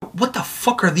what the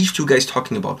fuck are these two guys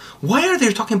talking about? Why are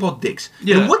they talking about dicks?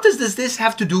 Yeah. And what does this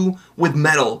have to do with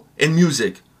metal and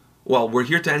music? Well, we're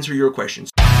here to answer your questions.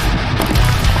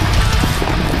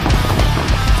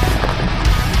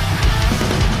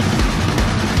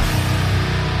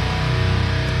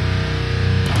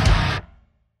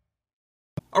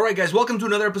 Alright guys, welcome to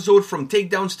another episode from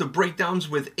Takedowns to Breakdowns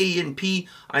with A&P.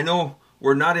 I know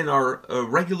we're not in our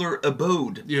regular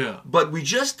abode. Yeah. But we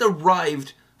just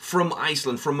arrived from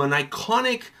Iceland, from an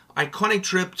iconic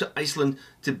trip to Iceland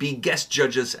to be guest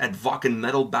judges at Wacken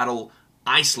Metal Battle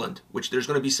Iceland, which there's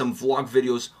going to be some vlog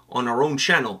videos on our own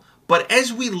channel. But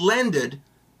as we landed,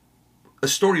 a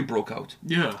story broke out.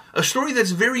 Yeah. A story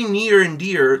that's very near and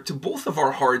dear to both of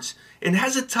our hearts and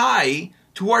has a tie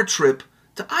to our trip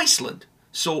to Iceland.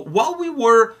 So while we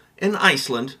were in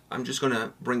Iceland, I'm just going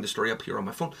to bring the story up here on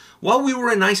my phone. While we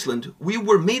were in Iceland, we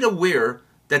were made aware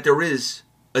that there is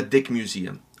a dick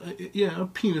museum. A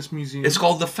penis museum. It's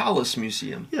called the Phallus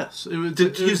Museum. Yes. To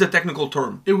use the technical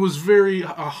term. It was very a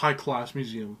high-class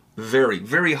museum. Very,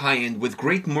 very high-end, with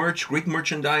great merch, great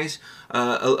merchandise,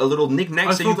 a little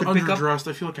knick-knacks that you could pick up. Underdressed.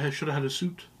 I feel like I should have had a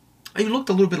suit. You looked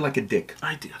a little bit like a dick.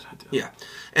 I did. Yeah.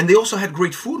 And they also had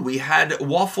great food. We had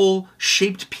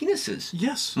waffle-shaped penises.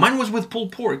 Yes. Mine was with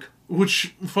pulled pork.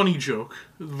 Which, funny joke.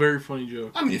 Very funny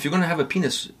joke. I mean, if you're going to have a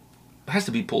penis, it has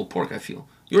to be pulled pork, I feel.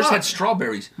 Yours had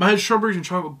strawberries. Mine had strawberries and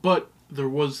chocolate, but there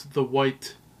was the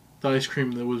ice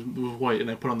cream that was white, and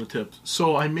I put on the tips.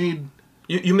 So I made...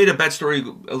 You made a bad story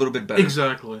a little bit better.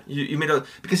 Exactly. You made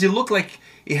because it looked like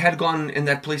it had gone in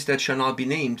that place that shall not be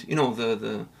named. You know,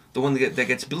 the one that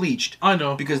gets bleached. I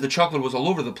know. Because the chocolate was all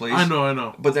over the place. I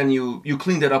know. But then you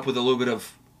cleaned it up with a little bit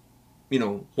of,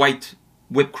 white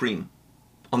whipped cream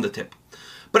on the tip.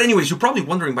 But anyways, you're probably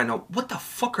wondering by now, what the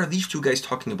fuck are these two guys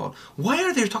talking about? Why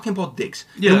are they talking about dicks?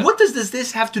 Yeah. And what does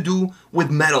this have to do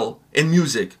with metal and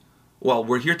music? Well,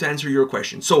 we're here to answer your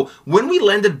question. So, when we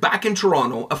landed back in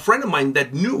Toronto, a friend of mine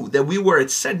that knew that we were at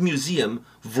said museum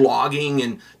vlogging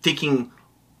and taking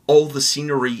all the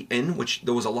scenery in, which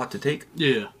there was a lot to take.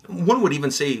 Yeah. One would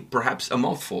even say perhaps a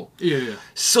mouthful. Yeah.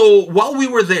 So, while we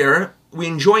were there, we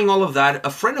enjoying all of that, a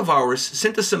friend of ours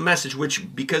sent us a message,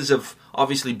 which, because of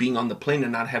obviously being on the plane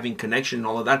and not having connection and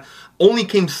all of that, only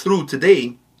came through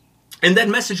today. And that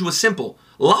message was simple.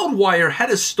 Loudwire had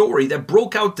a story that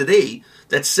broke out today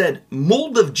that said,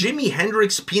 mold of Jimi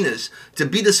Hendrix penis to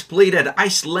be displayed at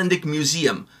Icelandic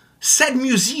Museum. Said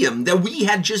museum that we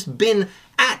had just been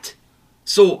at.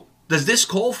 So, does this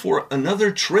call for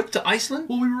another trip to Iceland?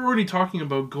 Well, we were already talking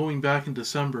about going back in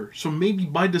December. So maybe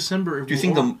by December... Do you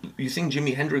think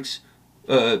Jimi Hendrix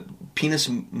penis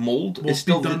mold is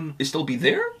still be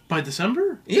there? By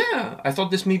December? Yeah, I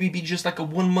thought this maybe be just like a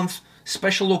 1 month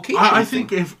special occasion. I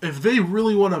think if they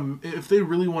really want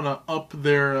to up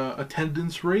their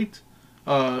attendance rate,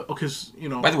 because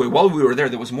By the way, while we were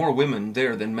there was more women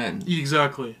there than men.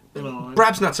 Exactly.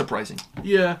 Perhaps not surprising.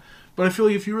 Yeah, but I feel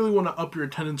like if you really want to up your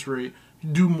attendance rate,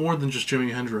 do more than just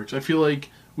Jimi Hendrix. I feel like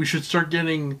we should start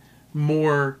getting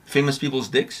more famous people's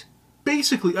dicks.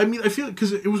 Basically, I mean, I feel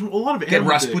because it was a lot of get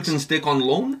Rasputin's dick on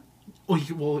loan.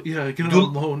 Well, yeah, get it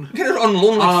on loan. Get it on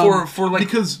loan for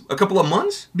because a couple of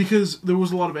months. Because there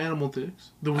was a lot of animal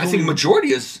dicks. I think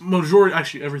majority,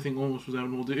 actually everything almost was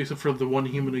animal dicks except for the one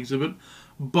human exhibit.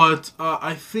 But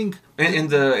I think in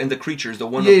the creatures, the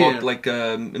one about like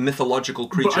mythological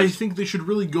creatures. But I think they should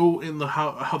really go in the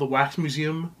how the Wax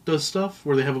Museum does stuff,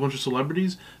 where they have a bunch of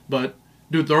celebrities, but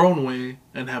do it their own way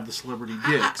and have the celebrity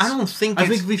dicks. I think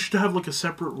they should have like a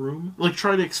separate room, like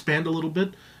try to expand a little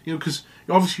bit, because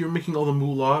obviously you're making all the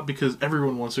moolah because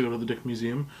everyone wants to go to the Dick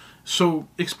Museum. So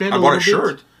expand a little bit.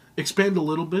 Shirt. Expand a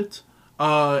little bit,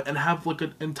 and have like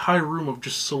an entire room of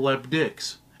just celeb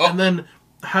dicks, and then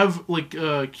have like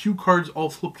cue cards all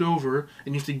flipped over,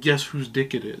 and you have to guess whose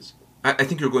dick it is. I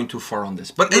think you're going too far on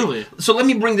this, but really. So let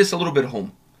me bring this a little bit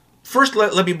home. First,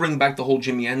 let me bring back the whole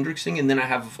Jimi Hendrix thing, and then I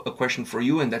have a question for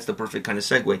you, and that's the perfect kind of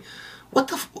segue.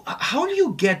 How do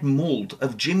you get mold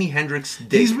of Jimi Hendrix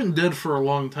dick? He's been dead for a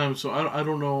long time, so I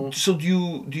don't know. So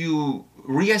do you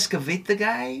re-excavate the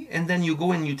guy, and then you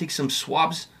go and you take some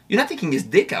swabs? You're not taking his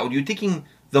dick out, you're taking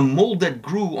the mold that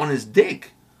grew on his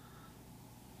dick.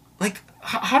 Like,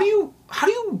 how do you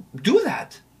do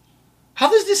that?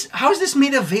 How is this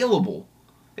made available?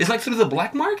 It's like through the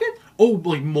black market? Oh,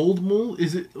 like mold?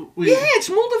 Is it? Wait. Yeah, it's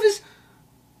mold of his...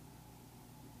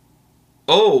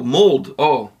 Oh, mold.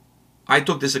 Oh. I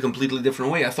took this a completely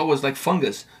different way. I thought it was like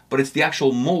fungus, but it's the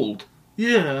actual mold.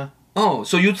 Yeah. Oh,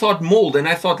 so you thought mold, and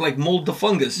I thought like mold the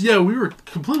fungus. Yeah, we were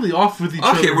completely off with each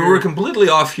other. Okay, we were completely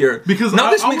off here. Because now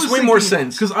this makes way more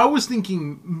sense. Because I was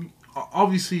thinking,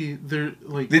 obviously, they're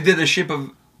like... They did a ship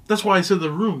of... That's why I said the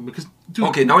room, because dude,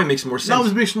 Okay, now it makes more sense. now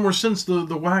this makes more sense.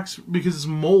 The wax, because it's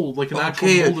mold, like an actual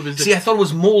mold of his dick. See, I thought it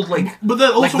was mold, like, But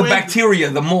that also like the bacteria,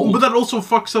 the mold. But that also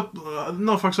fucks up.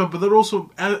 Not fucks up, but that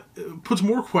also puts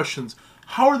more questions.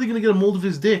 How are they going to get a mold of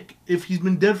his dick if he's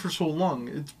been dead for so long?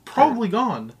 It's probably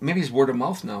gone. Maybe it's word of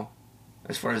mouth now,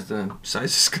 as far as the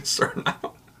size is concerned.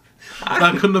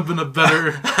 That couldn't have been a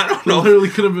better. I don't know. It literally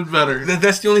could have been better.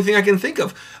 That's the only thing I can think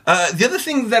of. The other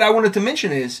thing that I wanted to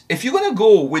mention is, if you're going to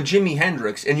go with Jimi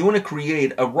Hendrix and you want to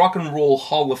create a Rock and Roll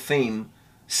Hall of Fame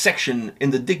section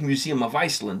in the Dick Museum of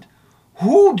Iceland,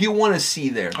 who do you want to see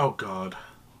there? Oh God.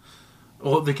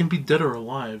 Well, they can be dead or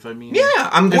alive. I mean, Yeah,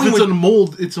 I'm going if it's with... a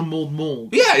mold, it's a mold.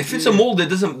 Yeah, if it's a mold, it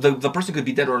doesn't. The person could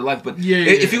be dead or alive. But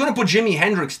if you're going to put Jimi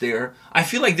Hendrix there, I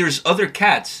feel like there's other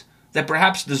cats that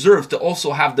perhaps deserve to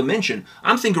also have the mention.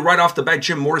 I'm thinking right off the bat,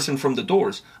 Jim Morrison from The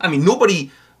Doors. I mean,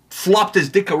 nobody flopped his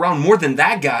dick around more than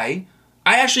that guy.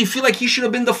 I actually feel like he should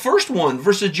have been the first one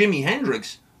versus Jimi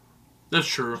Hendrix. That's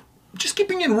true. Just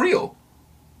keeping it real.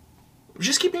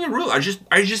 Just keeping it real. I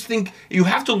just think you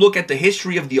have to look at the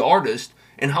history of the artist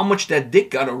and how much that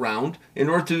dick got around in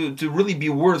order to really be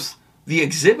worth the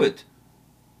exhibit.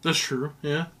 That's true.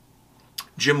 Yeah.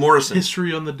 Jim Morrison.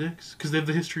 History on the dicks, because they have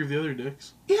the history of the other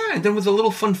dicks. Yeah, and then with a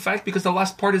little fun fact, because the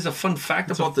last part is a fun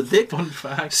fact about the dick. Fun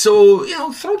fact. So,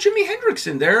 throw Jimi Hendrix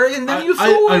in there, and then you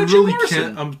throw I Jim really Morrison.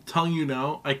 can't. I'm telling you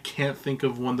now, I can't think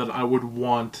of one that I would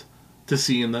want to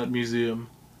see in that museum.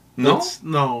 No?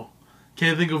 No.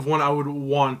 Can't think of one I would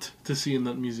want to see in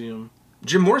that museum.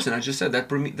 Jim Morrison, I just said that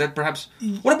perhaps...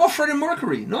 What about Freddie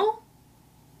Mercury? No?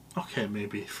 Okay,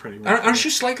 maybe Freddie Mercury. Aren't you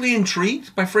slightly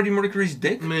intrigued by Freddie Mercury's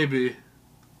dick? Maybe.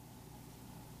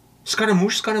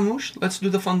 Scaramouche, let's do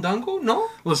the fandango? No?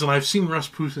 Listen, I've seen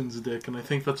Rasputin's dick, and I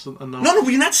think that's enough. No,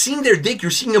 but you're not seeing their dick. You're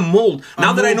seeing a mold.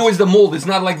 Now that I know it's the mold, it's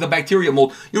not like the bacteria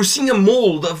mold. You're seeing a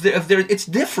mold of their... It's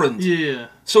different. Yeah.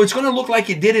 So it's going to look like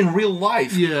it did in real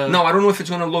life. Yeah. Now, I don't know if it's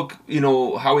going to look,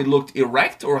 how it looked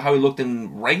erect or how it looked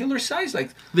in regular size. Like,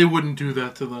 they wouldn't do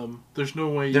that to them. There's no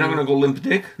way. They're not going to go limp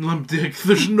dick? Limp dick.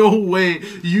 There's no way.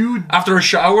 After a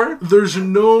shower? There's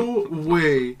no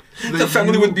way. The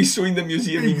family would be suing the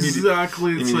museum immediately.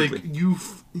 Exactly. It's like, you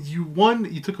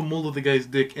took a mold of the guy's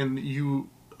dick and you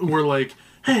were like,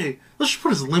 hey, let's just put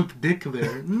his limp dick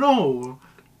there. No.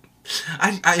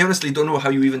 I honestly don't know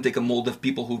how you even take a mold of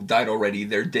people who've died already,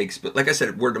 their dicks. But like I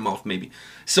said, word of mouth, maybe.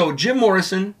 So Jim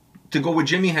Morrison, to go with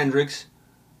Jimi Hendrix,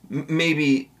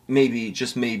 maybe,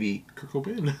 just maybe. Kurt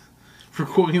Cobain. For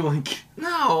quoting like...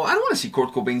 No, I don't want to see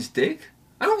Kurt Cobain's dick.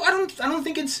 I don't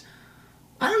think it's...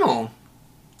 I don't know.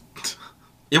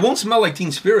 It won't smell like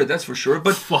Teen Spirit, that's for sure.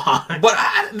 But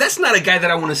that's not a guy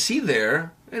that I want to see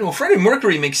there. Freddie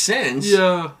Mercury makes sense.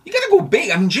 Yeah. You gotta go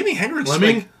big. I mean, Jimi Hendrix...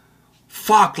 Lemmy?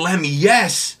 Fuck, Lemmy,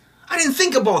 yes! I didn't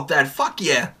think about that. Fuck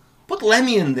yeah. Put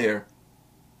Lemmy in there.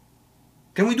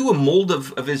 Can we do a mold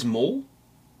of his mole?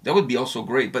 That would be also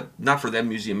great, but not for that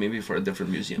museum. Maybe for a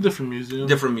different museum. Different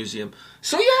museum.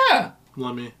 So yeah!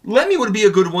 Lemmy would be a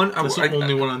good one. That's the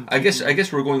only one on I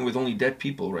guess we're going with only dead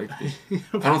people, right?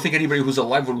 I don't think anybody who's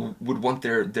alive would want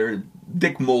their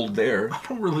dick mold there. I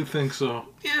don't really think so.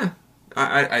 Yeah.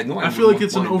 I know. I feel like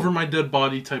it's an over my dead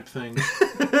body type thing.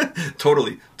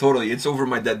 Totally. It's over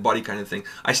my dead body kind of thing.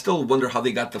 I still wonder how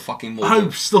they got the fucking mold. I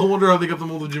still wonder how they got the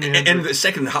mold of Jimi Hendrix. And the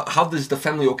second, how does the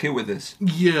family okay with this?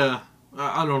 Yeah.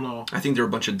 I don't know. I think they're a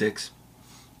bunch of dicks.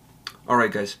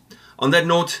 Alright, guys. On that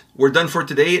note, we're done for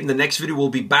today. In the next video, we'll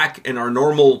be back in our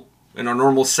normal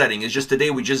setting. It's just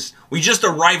today we just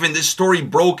arrived and this story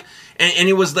broke, and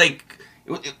it was like...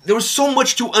 There was so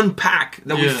much to unpack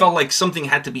that we felt like something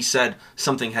had to be said,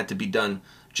 something had to be done.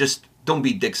 Just don't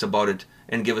be dicks about it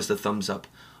and give us the thumbs up.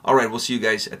 All right, we'll see you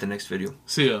guys at the next video.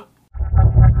 See ya.